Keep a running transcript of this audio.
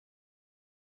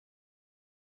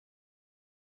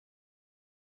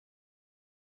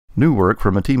New work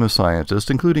from a team of scientists,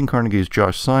 including Carnegie's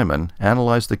Josh Simon,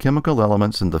 analyzed the chemical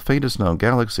elements in the faintest known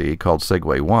galaxy, called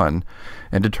Segue 1,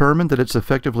 and determined that it's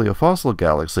effectively a fossil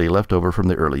galaxy left over from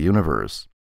the early universe.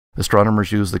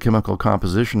 Astronomers used the chemical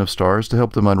composition of stars to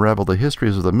help them unravel the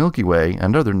histories of the Milky Way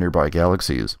and other nearby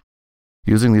galaxies.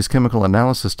 Using these chemical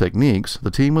analysis techniques,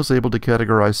 the team was able to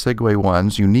categorize Segue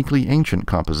 1's uniquely ancient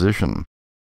composition.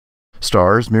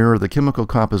 Stars mirror the chemical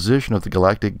composition of the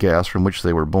galactic gas from which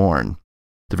they were born.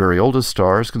 The very oldest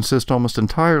stars consist almost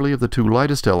entirely of the two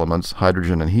lightest elements,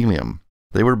 hydrogen and helium.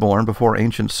 They were born before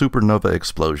ancient supernova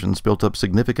explosions built up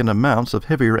significant amounts of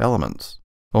heavier elements.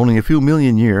 Only a few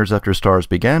million years after stars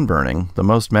began burning, the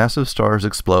most massive stars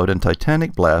explode in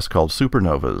titanic blasts called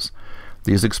supernovas.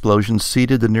 These explosions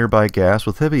seeded the nearby gas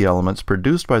with heavy elements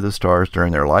produced by the stars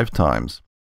during their lifetimes.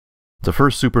 The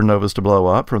first supernovas to blow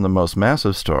up from the most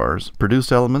massive stars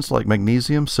produced elements like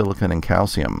magnesium, silicon, and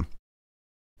calcium.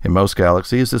 In most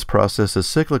galaxies, this process is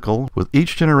cyclical, with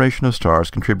each generation of stars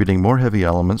contributing more heavy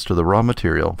elements to the raw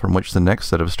material from which the next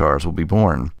set of stars will be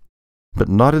born. But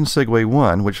not in Segue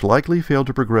 1, which likely failed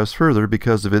to progress further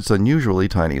because of its unusually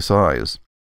tiny size.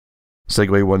 Segue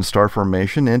 1's star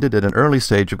formation ended at an early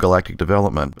stage of galactic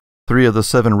development. 3 of the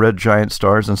 7 red giant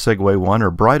stars in Segue 1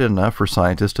 are bright enough for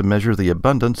scientists to measure the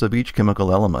abundance of each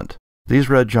chemical element. These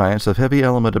red giants have heavy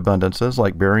element abundances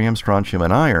like barium, strontium,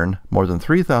 and iron, more than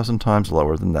 3,000 times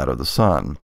lower than that of the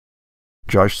Sun.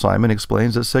 Josh Simon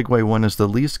explains that Segue 1 is the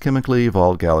least chemically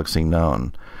evolved galaxy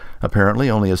known. Apparently,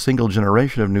 only a single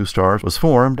generation of new stars was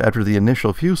formed after the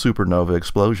initial few supernova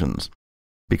explosions.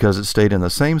 Because it stayed in the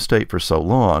same state for so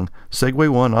long, Segue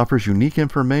 1 offers unique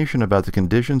information about the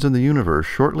conditions in the universe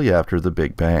shortly after the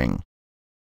Big Bang.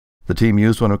 The team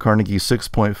used one of Carnegie's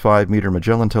 6.5-meter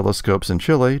Magellan telescopes in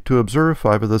Chile to observe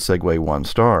 5 of the Segue 1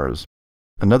 stars.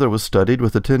 Another was studied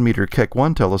with the 10-meter Keck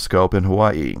 1 telescope in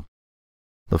Hawaii.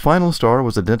 The final star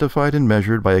was identified and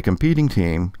measured by a competing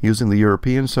team using the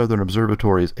European Southern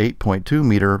Observatory's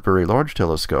 8.2-meter Very Large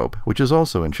Telescope, which is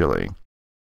also in Chile.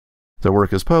 Their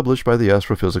work is published by the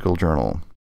Astrophysical Journal.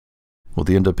 With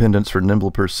the independence for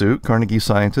nimble pursuit, Carnegie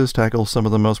scientists tackle some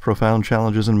of the most profound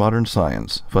challenges in modern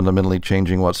science, fundamentally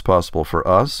changing what's possible for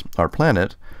us, our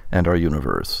planet, and our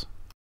universe.